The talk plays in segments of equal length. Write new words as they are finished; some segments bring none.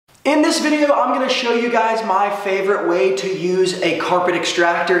In this video, I'm going to show you guys my favorite way to use a carpet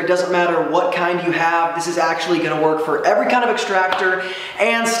extractor. It doesn't matter what kind you have. This is actually going to work for every kind of extractor.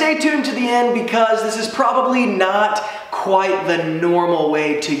 And stay tuned to the end because this is probably not quite the normal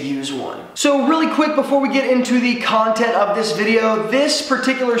way to use one. So really quick before we get into the content of this video, this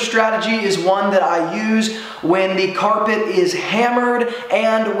particular strategy is one that I use when the carpet is hammered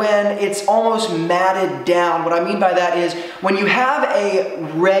and when it's almost matted down. What I mean by that is when you have a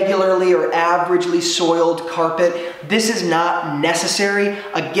regularly or averagely soiled carpet, this is not necessary.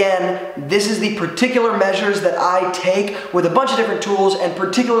 Again, this is the particular measures that I take with a bunch of different tools, and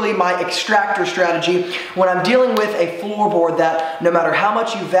particularly my extractor strategy when I'm dealing with a floorboard that no matter how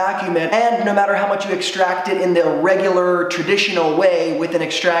much you vacuum it and no matter how much you extract it in the regular traditional way with an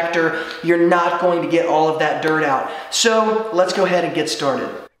extractor, you're not going to get all of that dirt out. So let's go ahead and get started.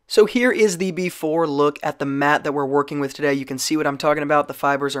 So here is the before look at the mat that we're working with today. You can see what I'm talking about. The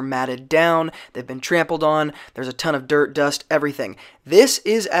fibers are matted down. They've been trampled on. There's a ton of dirt, dust, everything. This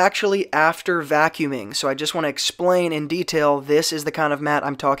is actually after vacuuming. So I just want to explain in detail, this is the kind of mat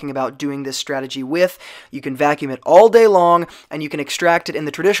I'm talking about doing this strategy with. You can vacuum it all day long and you can extract it in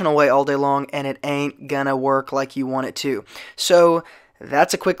the traditional way all day long and it ain't gonna work like you want it to. So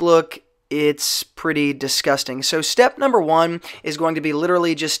that's a quick look. It's pretty disgusting. So step number one is going to be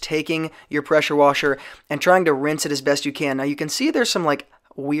literally just taking your pressure washer and trying to rinse it as best you can. Now you can see there's some like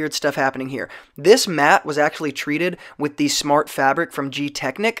weird stuff happening here. This mat was actually treated with the Smart Fabric from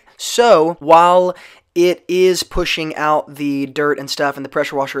Gtechniq. So while it is pushing out the dirt and stuff and the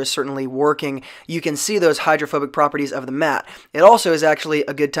pressure washer is certainly working, you can see those hydrophobic properties of the mat. It also is actually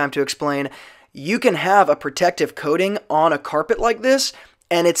a good time to explain, you can have a protective coating on a carpet like this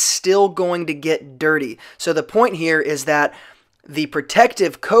and it's still going to get dirty. So the point here is that the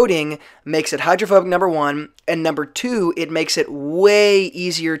protective coating makes it hydrophobic, number one, and number two, it makes it way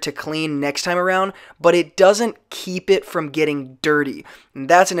easier to clean next time around, but it doesn't keep it from getting dirty. And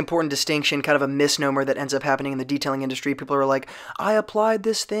that's an important distinction, kind of a misnomer that ends up happening in the detailing industry. People are like, I applied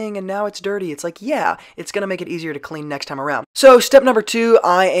this thing and now it's dirty. It's like, yeah, it's gonna make it easier to clean next time around. So step number two,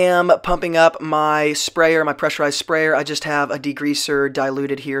 I am pumping up my sprayer, my pressurized sprayer. I just have a degreaser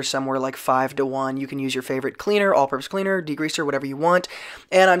diluted here somewhere like 5:1. You can use your favorite cleaner, all-purpose cleaner, degreaser, whatever you want.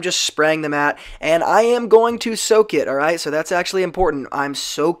 And I'm just spraying the mat and I am going to soak it, all right? So that's actually important. I'm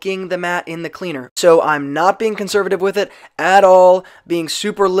soaking the mat in the cleaner. So I'm not being conservative with it at all, being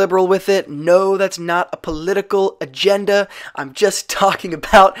super liberal with it. No, that's not a political agenda. I'm just talking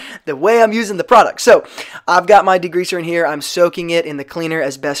about the way I'm using the product. So I've got my degreaser in here. I'm soaking it in the cleaner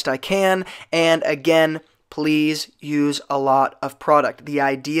as best I can. And again, please use a lot of product. The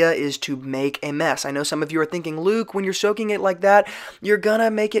idea is to make a mess. I know some of you are thinking, Luke, when you're soaking it like that, you're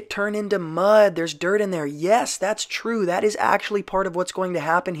gonna make it turn into mud. There's dirt in there. Yes, that's true. That is actually part of what's going to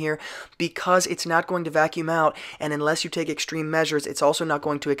happen here because it's not going to vacuum out. And unless you take extreme measures, it's also not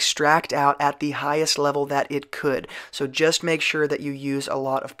going to extract out at the highest level that it could. So just make sure that you use a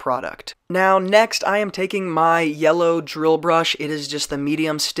lot of product. Now, next, I am taking my yellow drill brush. It is just the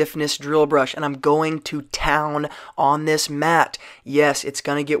medium stiffness drill brush, and I'm going to town on this mat. Yes, it's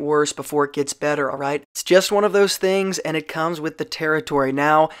going to get worse before it gets better, all right? It's just one of those things, and it comes with the territory.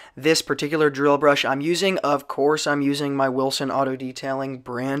 Now, this particular drill brush I'm using, of course, I'm using my Wilson Auto Detailing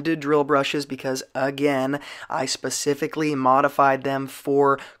branded drill brushes because, again, I specifically modified them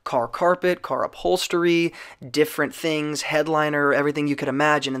for car carpet, car upholstery, different things, headliner, everything you could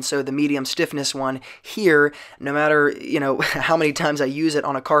imagine, and so the medium stiffness one here, no matter, how many times I use it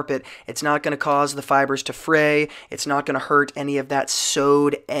on a carpet, it's not going to cause the fibers to fray. It's not going to hurt any of that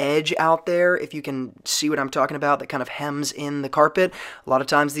sewed edge out there, if you can see what I'm talking about, that kind of hems in the carpet. A lot of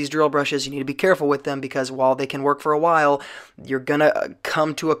times these drill brushes, you need to be careful with them because while they can work for a while, you're going to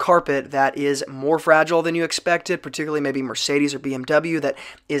come to a carpet that is more fragile than you expected, particularly maybe Mercedes or BMW that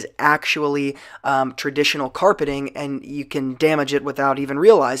is actually traditional carpeting, and you can damage it without even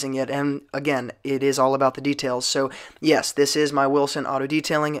realizing it. And again, it is all about the details. So yes, this is my Wilson Auto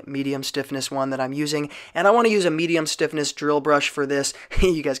Detailing medium stiffness one that I'm using, and I want to use a medium stiffness drill brush for this.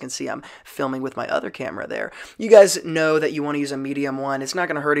 You guys can see I'm filming with my other camera there. You guys know that you want to use a medium one. It's not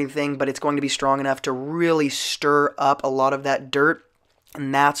going to hurt anything, but it's going to be strong enough to really stir up a lot of that dirt.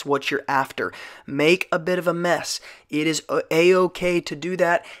 And that's what you're after. Make a bit of a mess. It is a-okay to do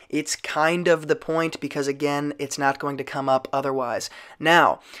that. It's kind of the point because, again, it's not going to come up otherwise.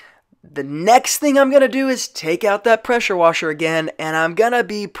 Now, the next thing I'm going to do is take out that pressure washer again, and I'm going to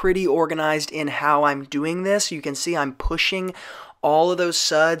be pretty organized in how I'm doing this. You can see I'm pushing all of those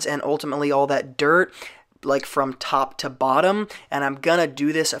suds and ultimately all that dirt like from top to bottom, and I'm going to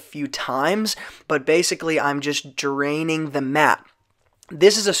do this a few times, but basically I'm just draining the mat.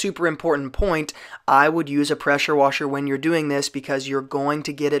 This is a super important point. I would use a pressure washer when you're doing this because you're going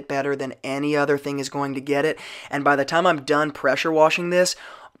to get it better than any other thing is going to get it. And by the time I'm done pressure washing this,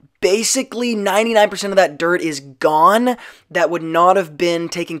 basically 99% of that dirt is gone that would not have been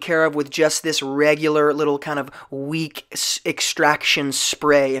taken care of with just this regular little kind of weak extraction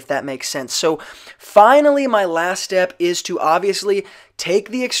spray, if that makes sense. So finally, my last step is to obviously take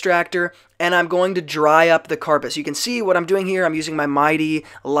the extractor and I'm going to dry up the carpet. So you can see what I'm doing here. I'm using my Mighty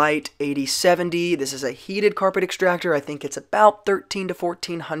Light 8070. This is a heated carpet extractor. I think it's about $1,300 to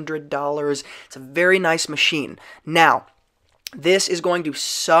 $1,400. It's a very nice machine. Now, this is going to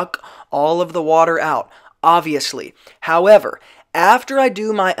suck all of the water out, obviously. However, after I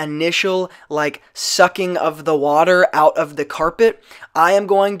do my initial sucking of the water out of the carpet, I am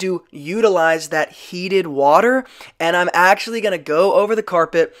going to utilize that heated water and I'm actually going to go over the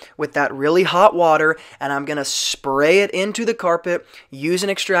carpet with that really hot water and I'm going to spray it into the carpet, use an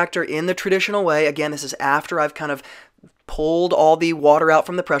extractor in the traditional way. Again, this is after I've kind of pulled all the water out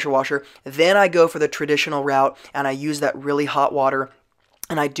from the pressure washer. Then I go for the traditional route and I use that really hot water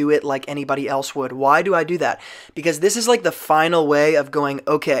and I do it like anybody else would. Why do I do that? Because this is like the final way of going,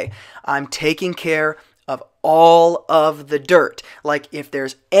 okay, I'm taking care of all of the dirt. Like if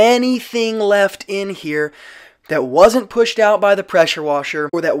there's anything left in here that wasn't pushed out by the pressure washer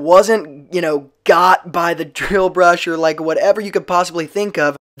or that wasn't, got by the drill brush or like whatever you could possibly think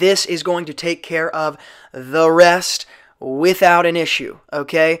of, this is going to take care of the rest without an issue,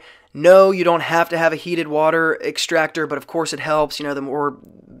 okay? No, you don't have to have a heated water extractor, but of course it helps.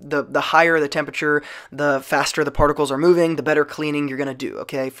 The higher the temperature, the faster the particles are moving, the better cleaning you're going to do,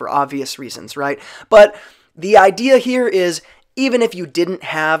 okay? For obvious reasons, right? But the idea here is even if you didn't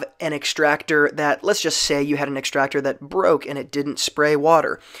have an extractor that, let's just say you had an extractor that broke and it didn't spray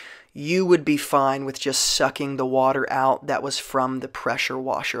water, you would be fine with just sucking the water out that was from the pressure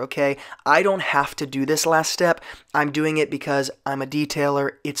washer, okay? I don't have to do this last step. I'm doing it because I'm a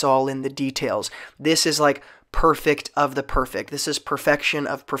detailer. It's all in the details. This is like perfect of the perfect. This is perfection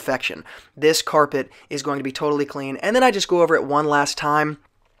of perfection. This carpet is going to be totally clean. And then I just go over it one last time.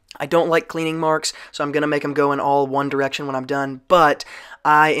 I don't like cleaning marks, so I'm going to make them go in all one direction when I'm done, but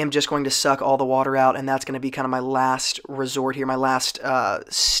I am just going to suck all the water out, and that's going to be kind of my last resort here, my last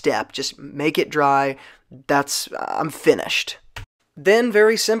step. Just make it dry. I'm finished. Then,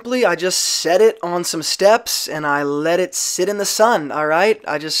 very simply, I just set it on some steps and I let it sit in the sun, alright?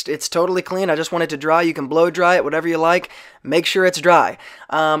 It's totally clean. I just want it to dry. You can blow dry it, whatever you like. Make sure it's dry.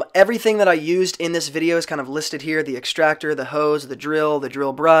 Everything that I used in this video is kind of listed here. The extractor, the hose, the drill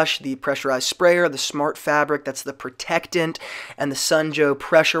brush, the pressurized sprayer, the Smart Fabric, that's the protectant, and the Sunjoe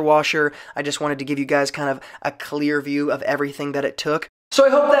pressure washer. I just wanted to give you guys kind of a clear view of everything that it took. So I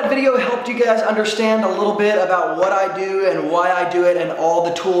hope that video helped you guys understand a little bit about what I do and why I do it and all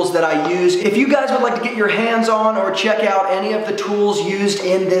the tools that I use. If you guys would like to get your hands on or check out any of the tools used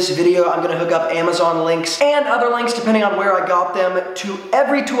in this video, I'm going to hook up Amazon links and other links depending on where I got them to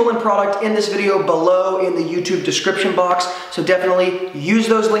every tool and product in this video below in the YouTube description box. So definitely use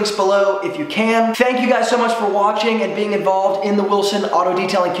those links below if you can. Thank you guys so much for watching and being involved in the Wilson Auto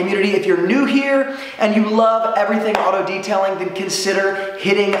Detailing community. If you're new here and you love everything auto detailing, then consider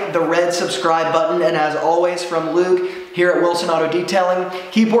hitting the red subscribe button. And as always, from Luke here at Wilson Auto Detailing,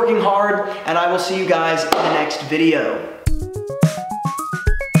 keep working hard and I will see you guys in the next video.